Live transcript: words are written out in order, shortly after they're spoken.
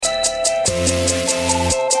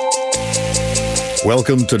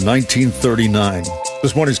Welcome to 1939.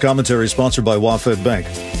 This morning's commentary is sponsored by Wafed Bank.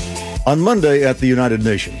 On Monday at the United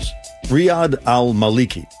Nations, Riyad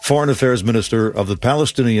al-Maliki, Foreign Affairs Minister of the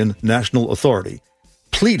Palestinian National Authority,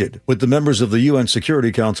 pleaded with the members of the UN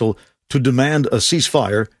Security Council to demand a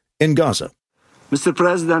ceasefire in Gaza. Mr.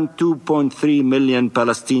 President, 2.3 million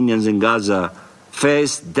Palestinians in Gaza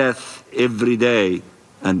face death every day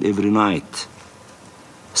and every night.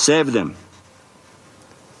 Save them.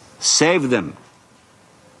 Save them.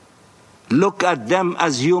 Look at them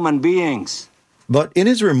as human beings. But in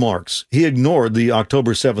his remarks, he ignored the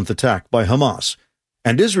October 7th attack by Hamas,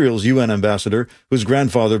 and Israel's UN ambassador, whose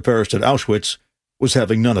grandfather perished at Auschwitz, was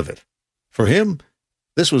having none of it. For him,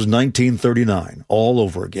 this was 1939 all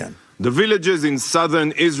over again. The villages in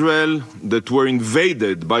southern Israel that were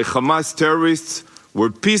invaded by Hamas terrorists were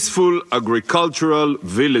peaceful agricultural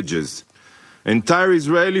villages. Entire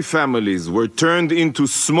Israeli families were turned into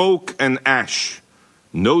smoke and ash,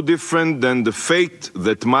 no different than the fate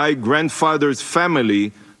that my grandfather's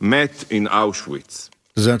family met in Auschwitz.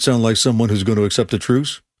 Does that sound like someone who's going to accept a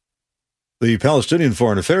truce? The Palestinian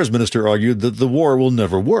Foreign Affairs Minister argued that the war will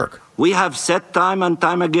never work. We have said time and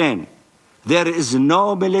time again, there is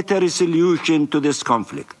no military solution to this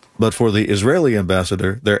conflict. But for the Israeli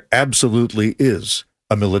ambassador, there absolutely is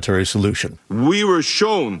a military solution. We were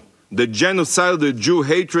shown that genocidal Jew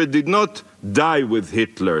hatred did not die with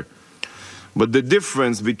Hitler. But the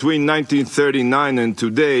difference between 1939 and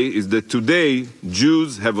today is that today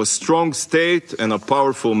Jews have a strong state and a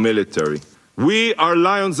powerful military. We are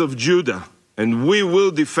lions of Judah, and we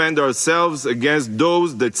will defend ourselves against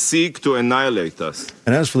those that seek to annihilate us.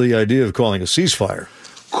 And as for the idea of calling a ceasefire,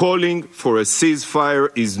 calling for a ceasefire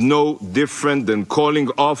is no different than calling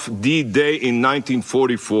off D-Day in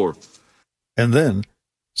 1944. And then,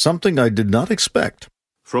 something I did not expect.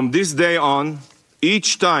 From this day on,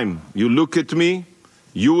 each time you look at me,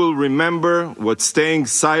 you will remember what staying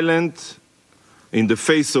silent in the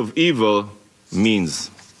face of evil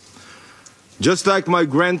means. Just like my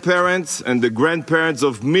grandparents and the grandparents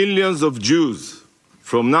of millions of Jews,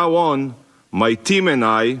 from now on, my team and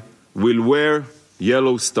I will wear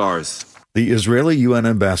yellow stars. The Israeli UN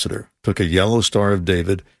ambassador took a yellow Star of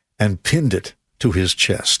David and pinned it to his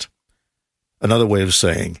chest. Another way of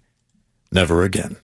saying, never again.